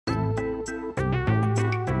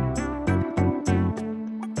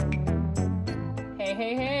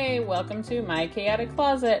welcome to My Chaotic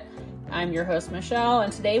Closet. I'm your host, Michelle,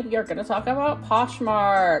 and today we are going to talk about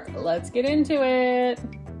Poshmark. Let's get into it.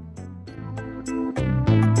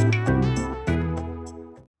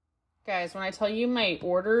 Guys, when I tell you my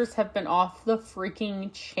orders have been off the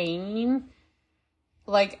freaking chain,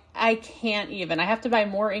 like, I can't even. I have to buy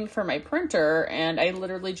more ink for my printer, and I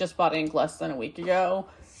literally just bought ink less than a week ago.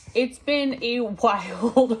 It's been a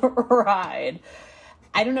wild ride.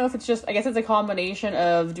 I don't know if it's just, I guess it's a combination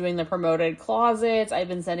of doing the promoted closets. I've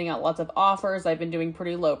been sending out lots of offers. I've been doing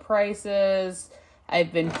pretty low prices.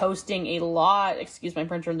 I've been posting a lot. Excuse my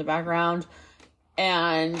printer in the background.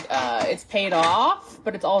 And it's paid off,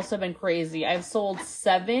 but it's also been crazy. I've sold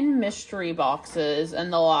 7 mystery boxes in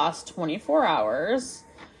the last 24 hours.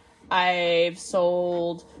 I've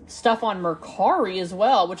sold stuff on Mercari as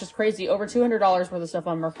well, which is crazy. Over $200 worth of stuff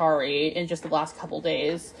on Mercari in just the last couple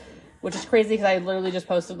days, which is crazy because I literally just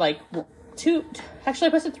posted like 2. Actually, I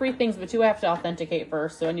posted 3 things, but 2 I have to authenticate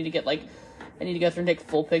first. So I need to go through and take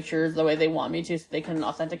full pictures the way they want me to so they can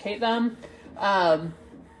authenticate them.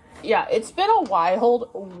 Yeah, it's been a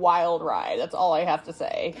wild ride. That's all I have to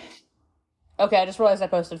say. Okay, I just realized I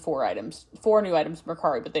posted 4 new items from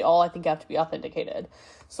Mercari, but they all, I think, have to be authenticated.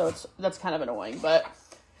 So that's kind of annoying, but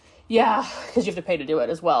yeah, because you have to pay to do it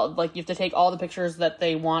as well. Like, you have to take all the pictures that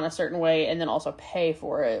they want a certain way and then also pay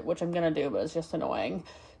for it, which I'm going to do, but it's just annoying.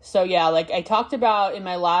 So yeah, like I talked about in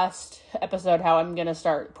my last episode how I'm going to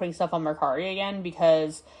start putting stuff on Mercari again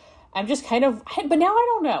because I'm just kind of, but now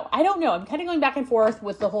I don't know. I'm kind of going back and forth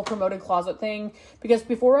with the whole promoted closet thing because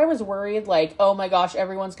before I was worried like, oh my gosh,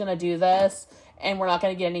 everyone's going to do this and we're not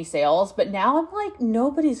going to get any sales. But now I'm like,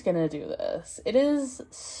 nobody's going to do this. It is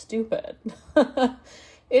stupid.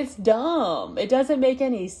 It's dumb. It doesn't make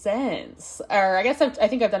any sense. Or I guess I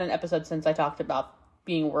think I've done an episode since I talked about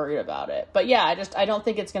being worried about it. But yeah, I don't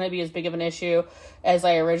think it's going to be as big of an issue as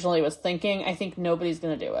I originally was thinking. I think nobody's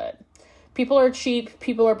going to do it. People are cheap,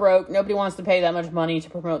 people are broke, nobody wants to pay that much money to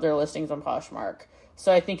promote their listings on Poshmark.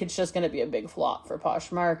 So I think it's just going to be a big flop for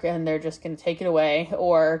Poshmark, and they're just going to take it away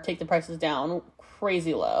or take the prices down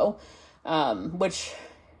crazy low. Which,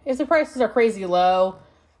 if the prices are crazy low,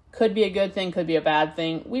 could be a good thing, could be a bad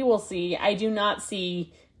thing. We will see. I do not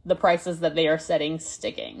see the prices that they are setting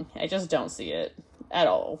sticking. I just don't see it at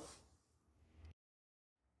all.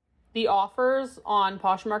 The offers on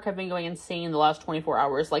Poshmark have been going insane the last 24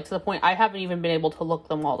 hours, like to the point I haven't even been able to look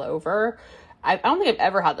them all over. I don't think I've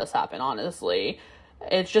ever had this happen, honestly.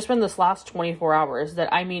 It's just been this last 24 hours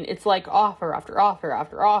that, I mean, it's like offer after offer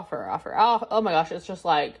after offer after offer. Oh my gosh, it's just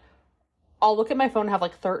like, I'll look at my phone and have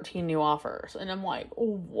like 13 new offers. And I'm like,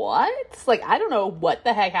 what? Like, I don't know what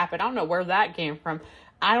the heck happened. I don't know where that came from.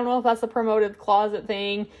 I don't know if that's a promoted closet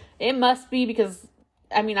thing. It must be because,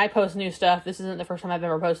 I mean, I post new stuff. This isn't the first time I've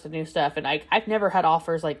ever posted new stuff. And I've never had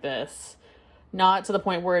offers like this. Not to the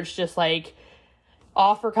point where it's just like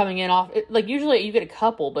offer coming in off. Like usually you get a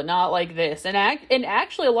couple, but not like this. And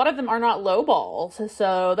actually a lot of them are not low balls.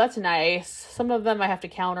 So that's nice. Some of them I have to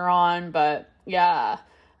counter on, but yeah.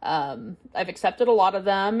 I've accepted a lot of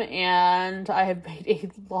them and I have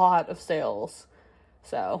made a lot of sales.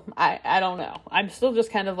 So, I don't know. I'm still just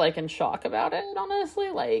kind of, like, in shock about it, honestly.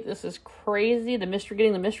 Like, this is crazy.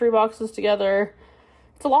 Getting the mystery boxes together.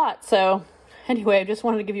 It's a lot. So, anyway, I just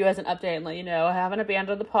wanted to give you guys an update and let you know I haven't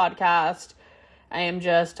abandoned the podcast. I am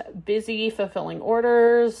just busy fulfilling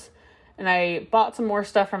orders. And I bought some more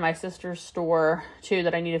stuff from my sister's store, too,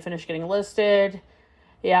 that I need to finish getting listed.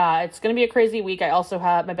 Yeah, it's going to be a crazy week. I also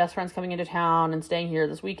have my best friends coming into town and staying here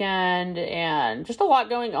this weekend. And just a lot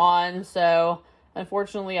going on, so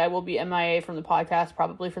unfortunately, I will be MIA from the podcast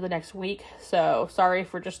probably for the next week. So sorry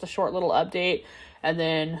for just a short little update and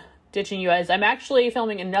then ditching you guys. I'm actually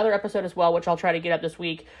filming another episode as well, which I'll try to get up this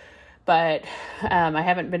week. But I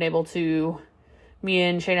haven't been able to, me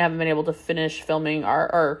and Shayna haven't been able to finish filming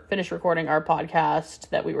finish recording our podcast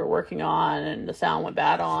that we were working on and the sound went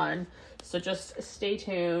bad on. So just stay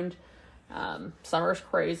tuned. Summer's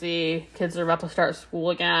crazy. Kids are about to start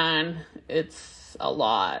school again. It's a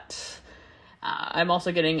lot. I'm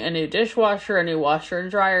also getting a new dishwasher, a new washer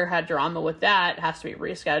and dryer. Had drama with that. It has to be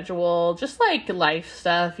rescheduled. Just like life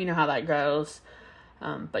stuff. You know how that goes.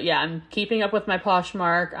 But yeah, I'm keeping up with my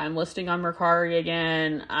Poshmark. I'm listing on Mercari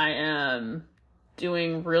again. I am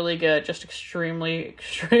doing really good. Just extremely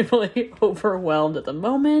overwhelmed at the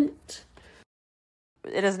moment.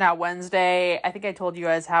 It is now Wednesday. I think I told you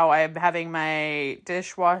guys how I'm having my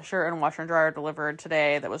dishwasher and washer and dryer delivered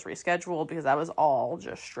today that was rescheduled because that was all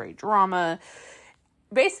just straight drama.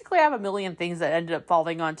 basically I have a million things that ended up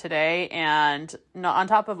falling on today, and on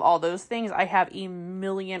top of all those things, I have a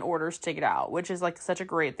million orders to get out, which is like such a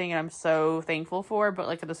great thing, and I'm so thankful for, but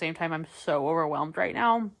like at the same time, I'm so overwhelmed right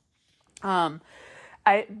now.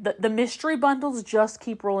 The mystery bundles just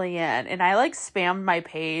keep rolling in, and I like spammed my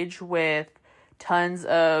page with tons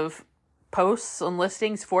of posts and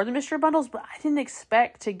listings for the mystery bundles, but I didn't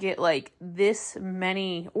expect to get like this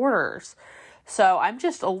many orders. So I'm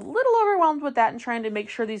just a little overwhelmed with that and trying to make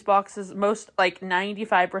sure these boxes, most like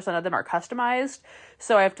 95% of them are customized.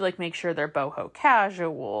 So I have to like make sure they're boho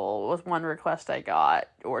casual was one request I got,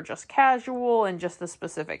 or just casual and just the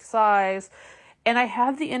specific size. And I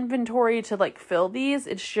have the inventory to like fill these.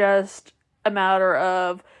 It's just a matter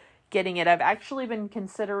of getting it. I've actually been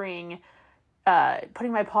considering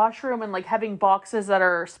putting my Posh room and like having boxes that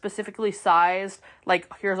are specifically sized, like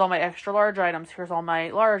here's all my extra large items, here's all my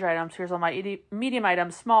large items, here's all my medium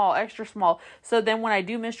items, small, extra small. So then when I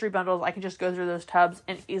do mystery bundles, I can just go through those tubs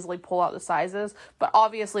and easily pull out the sizes. But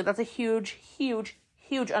obviously that's a huge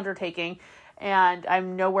undertaking, and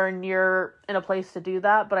I'm nowhere near in a place to do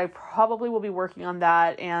that, but I probably will be working on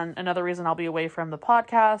that, and another reason I'll be away from the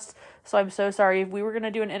podcast. So I'm so sorry. If we were going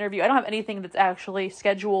to do an interview, I don't have anything that's actually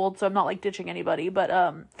scheduled, so I'm not like ditching anybody, but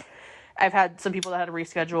I've had some people that had to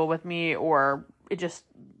reschedule with me, or it just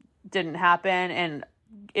didn't happen, and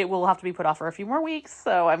it will have to be put off for a few more weeks,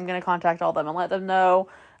 so I'm going to contact all of them and let them know.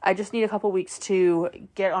 I just need a couple weeks to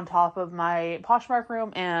get on top of my Poshmark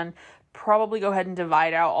room and probably go ahead and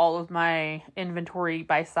divide out all of my inventory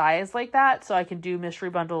by size like that, so I can do mystery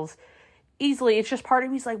bundles easily. It's just part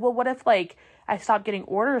of me's like, well, what if like I stop getting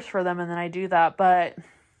orders for them and then I do that? But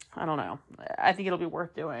I don't know. I think it'll be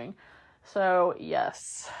worth doing. So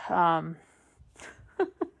yes.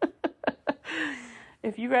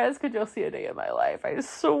 If you guys could just see a day in my life, I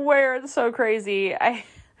swear it's so crazy.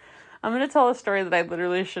 I'm going to tell a story that I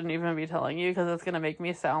literally shouldn't even be telling you, because it's going to make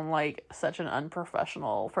me sound like such an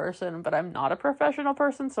unprofessional person, but I'm not a professional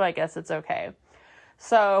person, so I guess it's okay.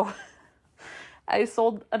 So I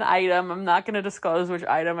sold an item. I'm not going to disclose which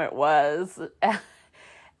item it was.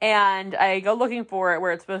 And I go looking for it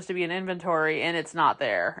where it's supposed to be in inventory, and it's not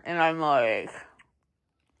there. And I'm like,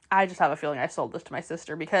 I just have a feeling I sold this to my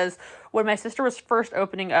sister, because when my sister was first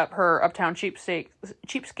opening up her Uptown cheapskate,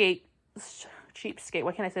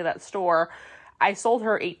 why can't I say that, store, I sold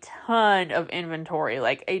her a ton of inventory,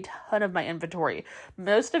 like a ton of my inventory.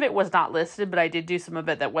 Most of it was not listed, but I did do some of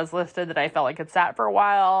it that was listed that I felt like had sat for a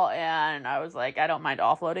while, and I was like, I don't mind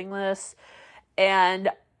offloading this. And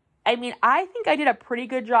I mean, I think I did a pretty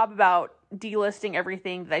good job about delisting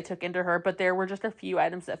everything that I took into her, but there were just a few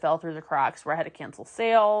items that fell through the cracks where I had to cancel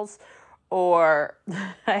sales, or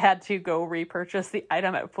I had to go repurchase the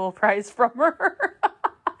item at full price from her.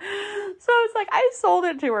 So it's like, I sold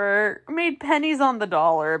it to her, made pennies on the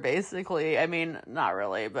dollar, basically. I mean, not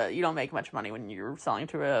really, but you don't make much money when you're selling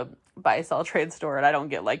to a buy, sell, trade store, and I don't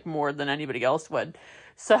get like more than anybody else would.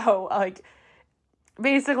 So like,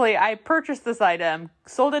 basically I purchased this item,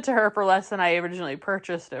 sold it to her for less than I originally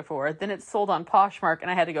purchased it for. Then it's sold on Poshmark,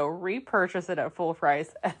 and I had to go repurchase it at full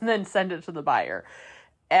price and then send it to the buyer.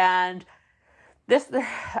 And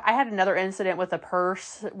I had another incident with a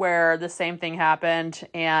purse where the same thing happened,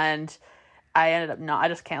 and I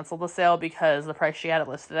just canceled the sale because the price she had it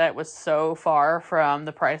listed at was so far from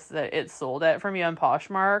the price that it sold at from me on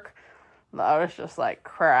Poshmark. I was just like,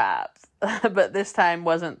 crap. But this time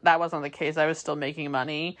wasn't the case. I was still making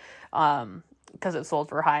money, because it sold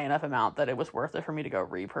for a high enough amount that it was worth it for me to go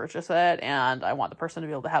repurchase it, and I want the person to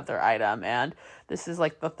be able to have their item. And this is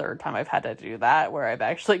like the third time I've had to do that, where I've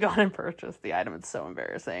actually gone and purchased the item. It's so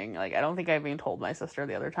embarrassing. Like, I don't think I've even told my sister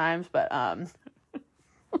the other times, but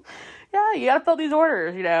yeah, you gotta fill these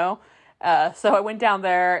orders, you know. So I went down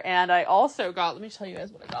there, and I also got, let me tell you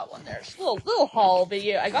guys what I got one there. Just a little haul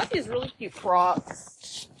video. I got these really cute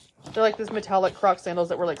Crocs. They're like this metallic Croc sandals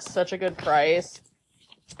that were like such a good price.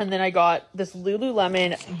 And then I got this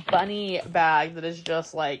Lululemon bunny bag that is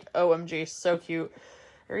just like, OMG, so cute.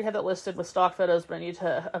 I already had that listed with stock photos, but I need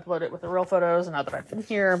to upload it with the real photos. And now that I've been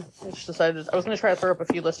here, I just decided I was going to try to throw up a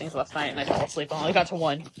few listings last night, and I fell asleep. I only got to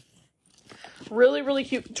one. Really, really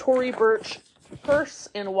cute Tory Burch purse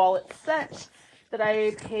and wallet set that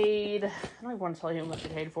I paid. I don't even want to tell you how much I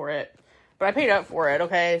paid for it, but I paid up for it.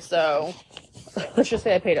 Okay, so let's just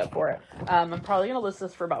say I paid up for it. I'm probably going to list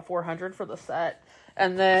this for about $400 for the set.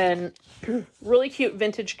 And then really cute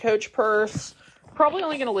vintage Coach purse. Probably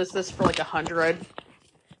only going to list this for like $100.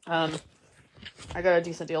 I got a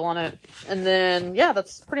decent deal on it. And then, yeah,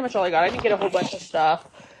 that's pretty much all I got. I didn't get a whole bunch of stuff.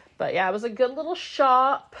 But yeah, it was a good little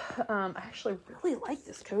shop. I actually really like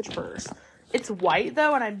this Coach purse. It's white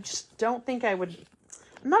though, and I just don't think I would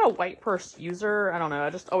I'm not a white purse user. I don't know. I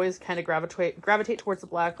just always kind of gravitate towards the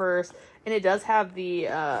black purse. And it does have the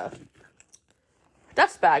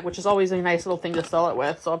dust bag, which is always a nice little thing to sell it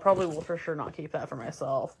with. So I probably will for sure not keep that for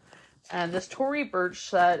myself. And this Tory Burch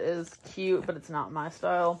set is cute, but it's not my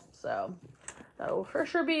style. So that will for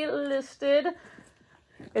sure be listed.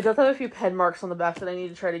 It does have a few pen marks on the back that I need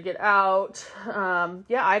to try to get out.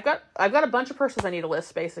 Yeah, I've got a bunch of purses I need to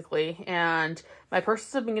list, basically. And my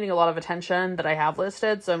purses have been getting a lot of attention that I have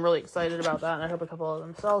listed. So I'm really excited about that. And I hope a couple of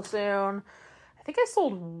them sell soon. I think I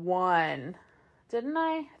sold one. Didn't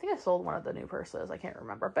I? I think I sold one of the new purses. I can't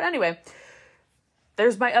remember. But anyway,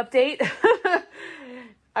 there's my update.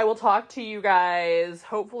 I will talk to you guys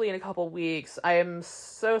hopefully in a couple weeks. I am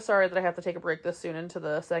so sorry that I have to take a break this soon into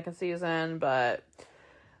the second season, but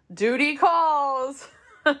duty calls.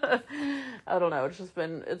 I don't know.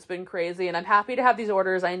 It's been crazy, and I'm happy to have these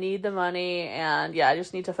orders. I need the money, and yeah, I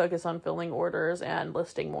just need to focus on filling orders and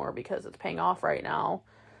listing more because it's paying off right now.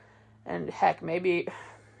 And heck, maybe,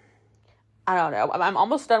 I don't know. I'm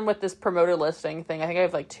almost done with this promoted listing thing. I think I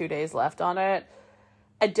have like 2 days left on it.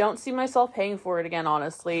 I don't see myself paying for it again,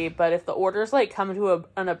 honestly, but if the orders like come to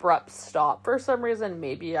an abrupt stop for some reason,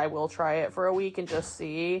 maybe I will try it for a week and just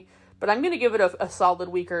see. But I'm going to give it a solid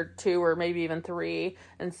week or two, or maybe even 3,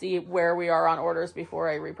 and see where we are on orders before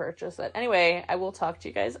I repurchase it. Anyway, I will talk to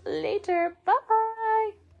you guys later.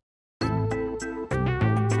 Bye!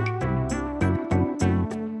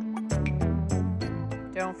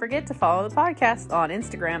 Don't forget to follow the podcast on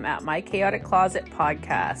Instagram at My Chaotic Closet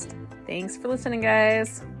Podcast. Thanks for listening,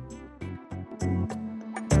 guys.